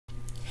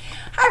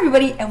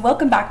everybody, and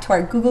welcome back to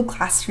our Google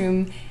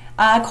Classroom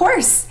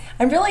course.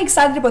 I'm really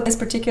excited about this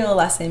particular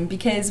lesson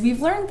because we've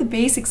learned the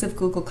basics of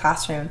Google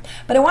Classroom,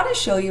 but I want to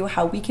show you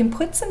how we can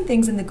put some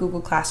things in the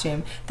Google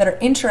Classroom that are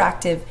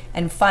interactive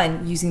and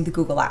fun using the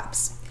Google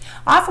Apps.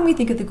 Often we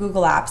think of the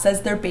Google Apps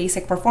as their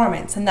basic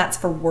performance, and that's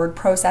for word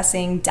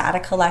processing, data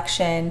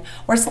collection,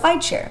 or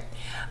SlideShare.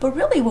 But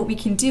really what we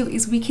can do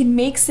is we can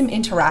make some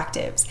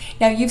interactives.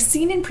 Now you've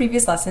seen in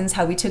previous lessons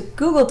how we took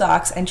Google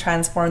Docs and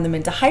transformed them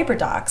into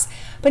HyperDocs,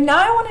 but now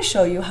I want to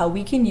show you how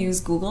we can use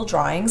Google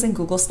Drawings and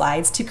Google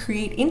Slides to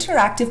create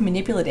interactive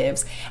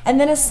manipulatives and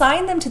then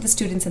assign them to the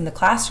students in the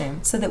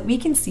classroom so that we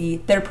can see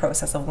their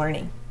process of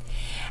learning.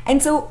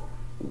 And so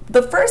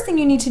the first thing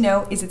you need to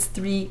know is it's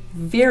 3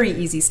 very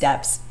easy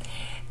steps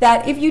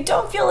that if you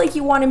don't feel like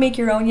you want to make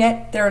your own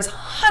yet, there's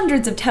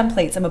hundreds of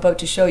templates I'm about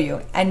to show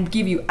you and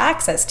give you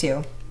access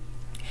to.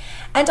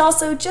 And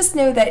also just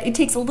know that it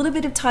takes a little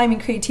bit of time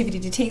and creativity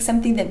to take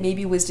something that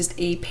maybe was just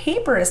a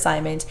paper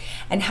assignment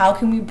and how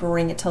can we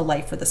bring it to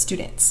life for the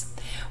students.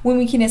 When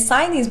we can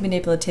assign these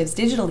manipulatives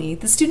digitally,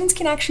 the students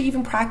can actually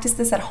even practice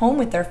this at home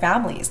with their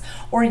families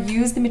or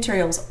use the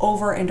materials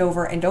over and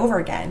over and over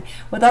again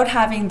without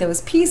having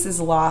those pieces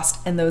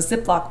lost in those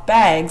Ziploc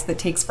bags that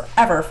takes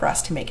forever for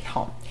us to make it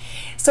home.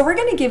 So we're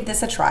going to give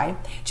this a try.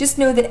 Just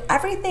know that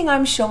everything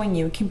I'm showing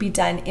you can be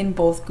done in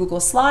both Google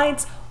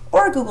Slides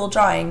or Google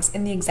Drawings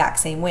in the exact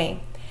same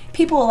way.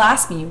 People will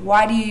ask me,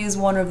 why do you use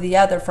one over the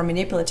other for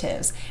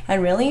manipulatives?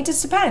 And really it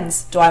just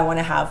depends. Do I want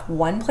to have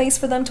one place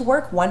for them to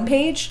work, one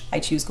page? I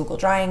choose Google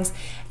Drawings.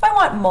 If I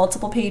want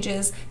multiple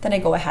pages, then I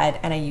go ahead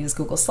and I use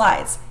Google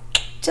Slides.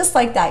 Just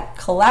like that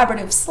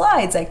collaborative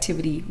slides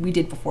activity we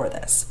did before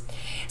this.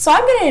 So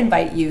I'm going to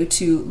invite you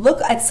to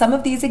look at some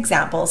of these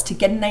examples to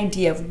get an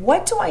idea of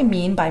what do I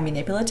mean by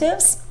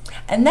manipulatives,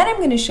 and then I'm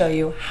going to show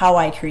you how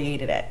I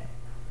created it.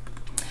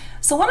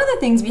 So one of the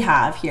things we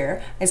have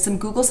here is some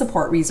Google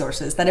support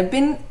resources that have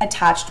been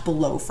attached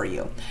below for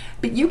you.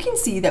 But you can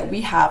see that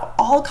we have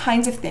all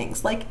kinds of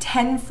things like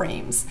 10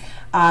 frames,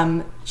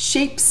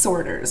 shape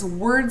sorters,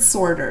 word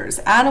sorters,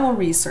 animal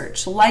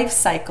research, life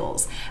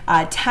cycles,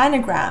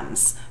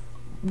 tanagrams,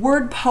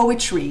 word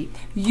poetry,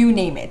 you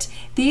name it.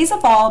 These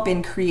have all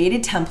been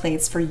created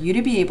templates for you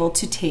to be able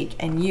to take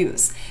and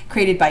use.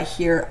 Created by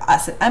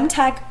us at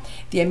MTech,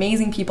 the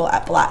amazing people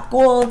at Black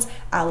Gold,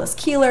 Alice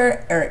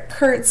Keeler, Eric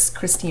Kurtz,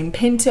 Christine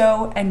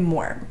Pinto, and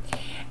more.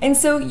 And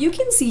so you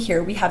can see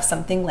here we have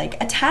something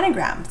like a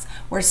tanagrams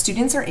where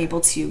students are able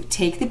to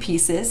take the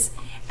pieces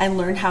and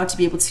learn how to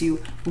be able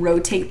to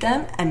rotate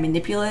them and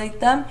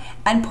manipulate them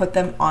and put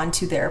them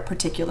onto their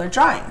particular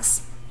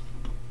drawings.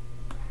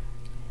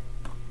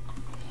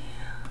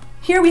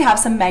 Here we have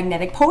some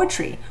magnetic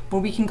poetry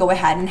where we can go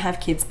ahead and have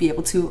kids be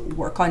able to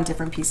work on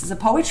different pieces of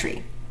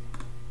poetry.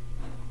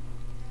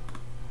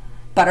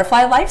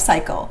 Butterfly life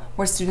cycle,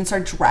 where students are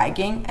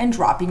dragging and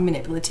dropping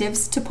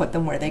manipulatives to put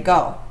them where they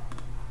go.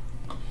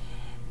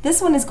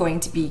 This one is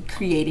going to be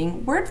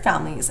creating word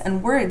families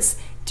and words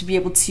to be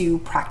able to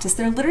practice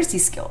their literacy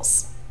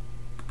skills.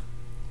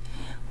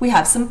 We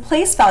have some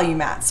place value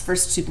mats for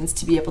students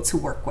to be able to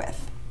work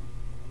with.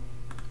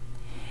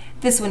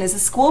 This one is a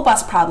school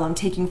bus problem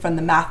taken from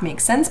the Math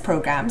Makes Sense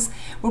programs,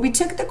 where we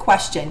took the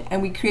question and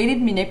we created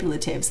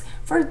manipulatives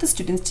for the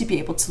students to be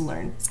able to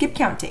learn skip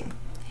counting.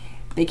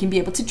 They can be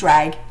able to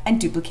drag and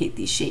duplicate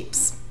these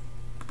shapes.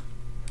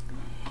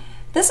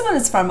 This one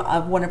is from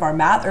one of our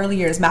early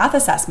years math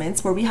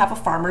assessments where we have a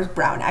Farmer's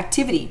Brown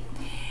activity.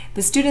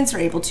 The students are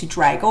able to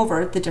drag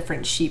over the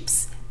different sheep,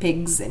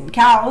 pigs, and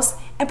cows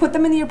and put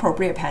them in the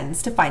appropriate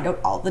pens to find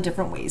out all the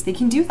different ways they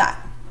can do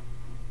that.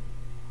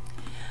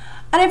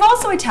 And I've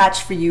also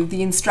attached for you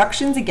the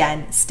instructions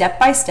again, step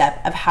by step,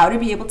 of how to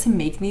be able to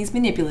make these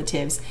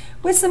manipulatives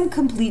with some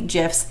complete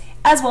GIFs,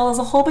 as well as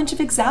a whole bunch of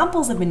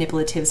examples of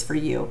manipulatives for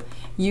you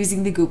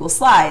using the Google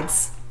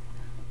Slides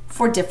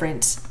for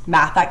different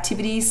math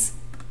activities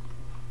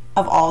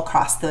of all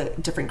across the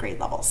different grade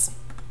levels.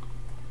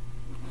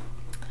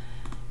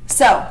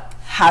 So,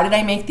 how did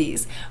I make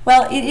these?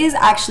 Well, it is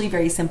actually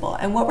very simple,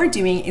 and what we're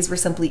doing is we're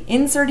simply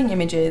inserting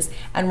images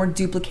and we're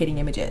duplicating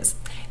images.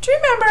 Do you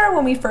remember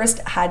when we first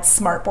had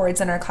smartboards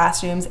in our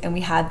classrooms and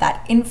we had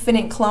that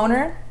infinite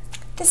cloner?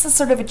 This is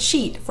sort of a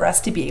cheat for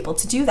us to be able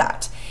to do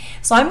that.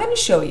 So I'm going to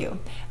show you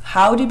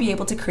how to be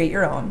able to create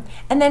your own,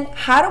 and then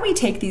how do we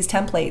take these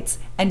templates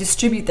and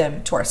distribute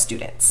them to our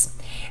students.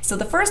 So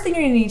the first thing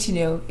you're going to need to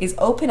know is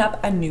open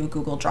up a new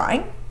Google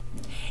Drawing.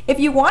 If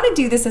you want to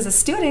do this as a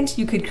student,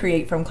 you could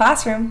create from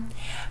Classroom,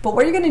 but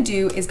what you're going to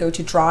do is go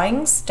to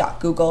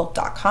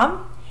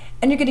drawings.google.com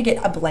and you're going to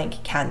get a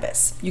blank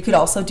canvas. You could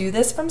also do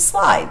this from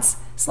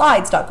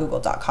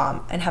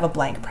slides.google.com, and have a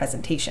blank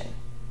presentation.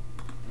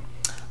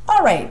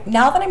 All right,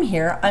 now that I'm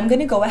here, I'm going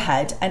to go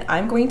ahead and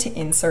I'm going to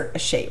insert a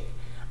shape.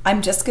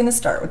 I'm just going to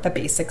start with the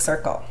basic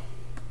circle.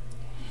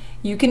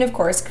 You can, of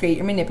course, create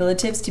your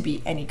manipulatives to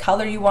be any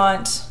color you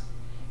want,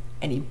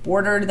 any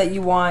border that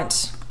you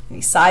want,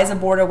 any size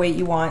of border weight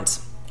you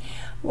want.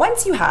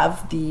 Once you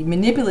have the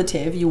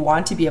manipulative you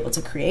want to be able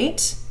to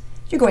create,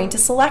 you're going to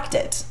select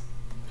it.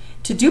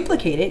 To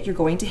duplicate it, you're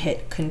going to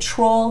hit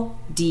Control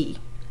D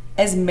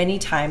as many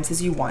times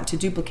as you want to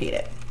duplicate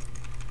it.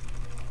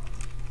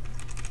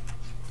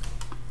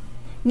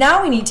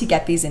 Now we need to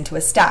get these into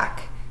a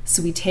stack.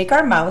 So we take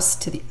our mouse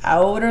to the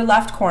outer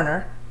left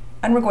corner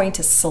and we're going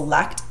to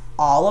select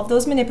all of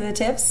those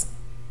manipulatives,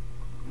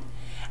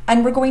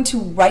 and we're going to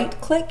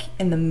right-click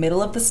in the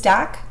middle of the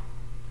stack,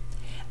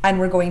 and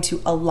we're going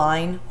to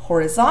align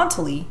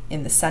horizontally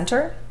in the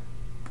center.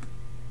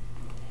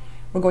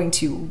 We're going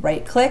to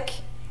right-click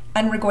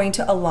and we're going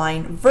to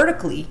align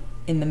vertically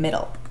in the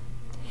middle.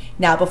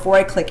 Now before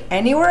I click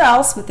anywhere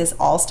else with this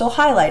all still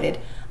highlighted,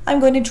 I'm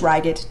going to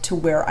drag it to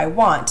where I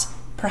want,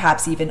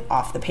 perhaps even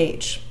off the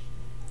page.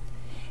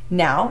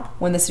 Now,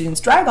 when the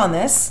students drag on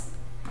this,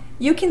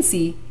 you can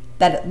see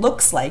that it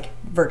looks like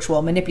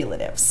virtual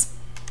manipulatives.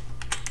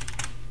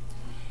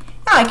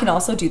 Now I can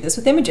also do this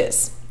with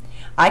images.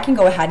 I can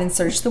go ahead and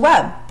search the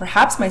web.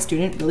 Perhaps my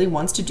student really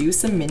wants to do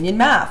some minion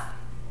math.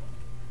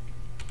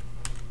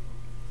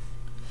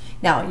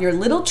 Now, your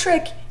little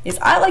trick is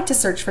I like to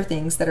search for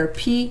things that are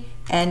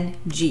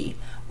PNG.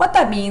 What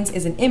that means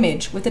is an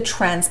image with a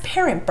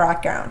transparent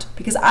background,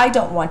 because I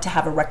don't want to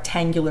have a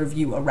rectangular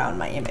view around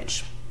my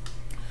image.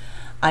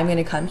 I'm going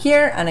to come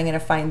here and I'm going to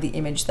find the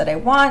image that I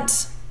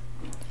want,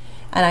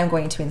 and I'm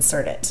going to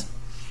insert it.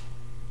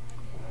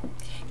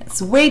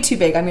 It's way too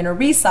big. I'm going to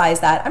resize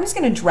that. I'm just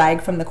going to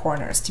drag from the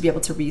corners to be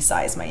able to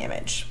resize my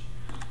image.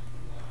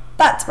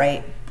 That's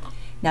right.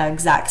 Now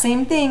exact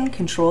same thing,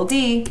 Control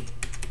D.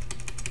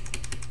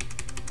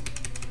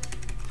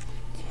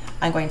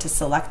 I'm going to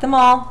select them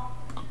all.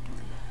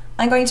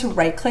 I'm going to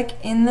right click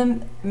in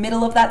the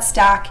middle of that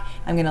stack.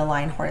 I'm going to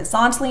align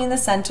horizontally in the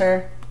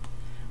center.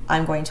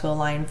 I'm going to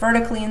align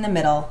vertically in the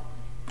middle,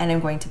 and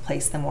I'm going to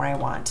place them where I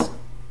want.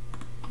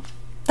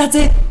 That's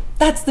it.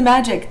 That's the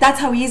magic.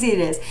 That's how easy it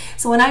is.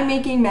 So when I'm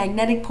making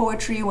magnetic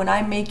poetry, when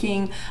I'm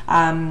making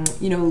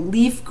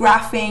leaf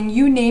graphing,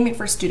 you name it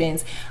for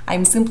students,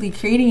 I'm simply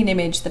creating an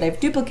image that I've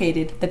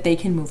duplicated that they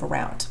can move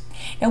around.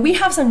 Now we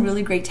have some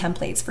really great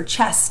templates for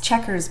chess,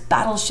 checkers,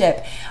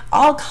 battleship,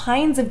 all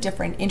kinds of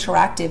different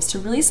interactives to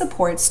really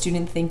support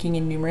student thinking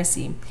and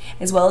numeracy,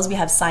 as well as we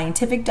have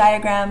scientific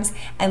diagrams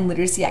and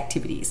literacy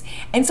activities.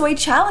 And so I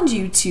challenge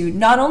you to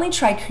not only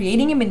try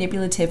creating a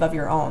manipulative of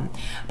your own,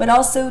 but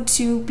also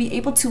to be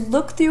able to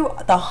look through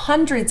the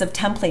hundreds of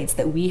templates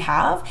that we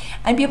have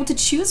and be able to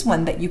choose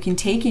one that you can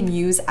take and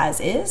use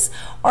as is,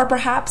 or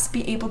perhaps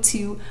be able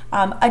to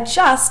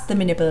adjust the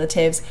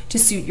manipulatives to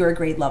suit your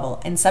grade level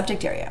and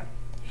subject area.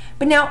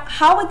 But now,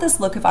 how would this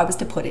look if I was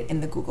to put it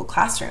in the Google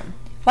Classroom?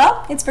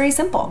 Well, it's very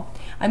simple.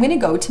 I'm going to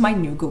go to my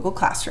new Google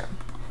Classroom.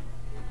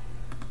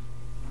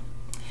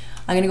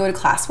 I'm going to go to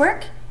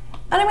Classwork,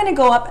 and I'm going to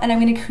go up and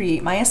I'm going to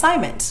create my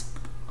assignment.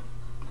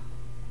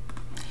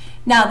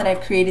 Now that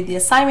I've created the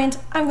assignment,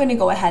 I'm going to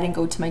go ahead and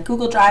go to my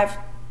Google Drive,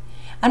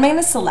 and I'm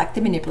going to select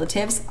the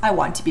manipulatives I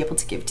want to be able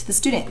to give to the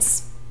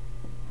students.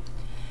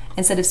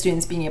 Instead of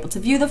students being able to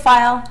view the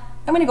file,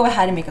 I'm going to go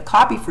ahead and make a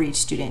copy for each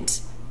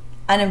student,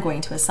 and I'm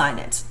going to assign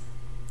it.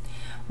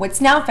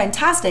 What's now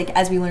fantastic,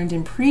 as we learned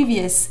in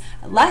previous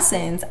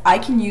lessons, I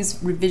can use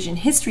revision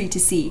history to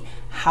see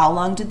how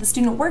long did the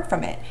student work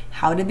from it,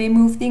 how did they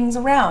move things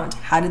around,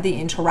 how did they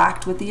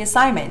interact with the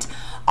assignment,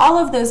 all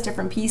of those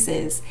different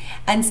pieces,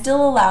 and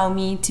still allow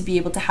me to be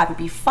able to have it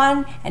be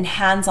fun and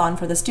hands-on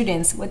for the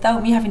students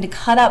without me having to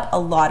cut up a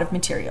lot of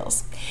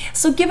materials.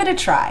 So give it a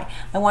try.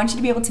 I want you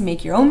to be able to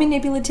make your own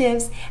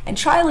manipulatives and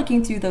try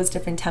looking through those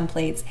different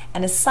templates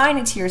and assign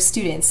it to your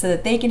students so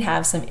that they can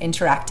have some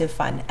interactive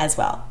fun as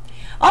well.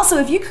 Also,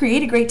 if you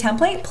create a great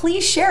template,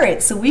 please share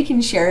it so we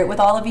can share it with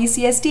all of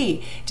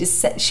ECSD.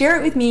 Just share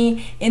it with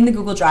me in the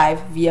Google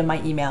Drive via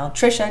my email,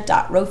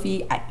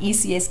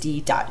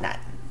 trisha.rofi@ecsd.net.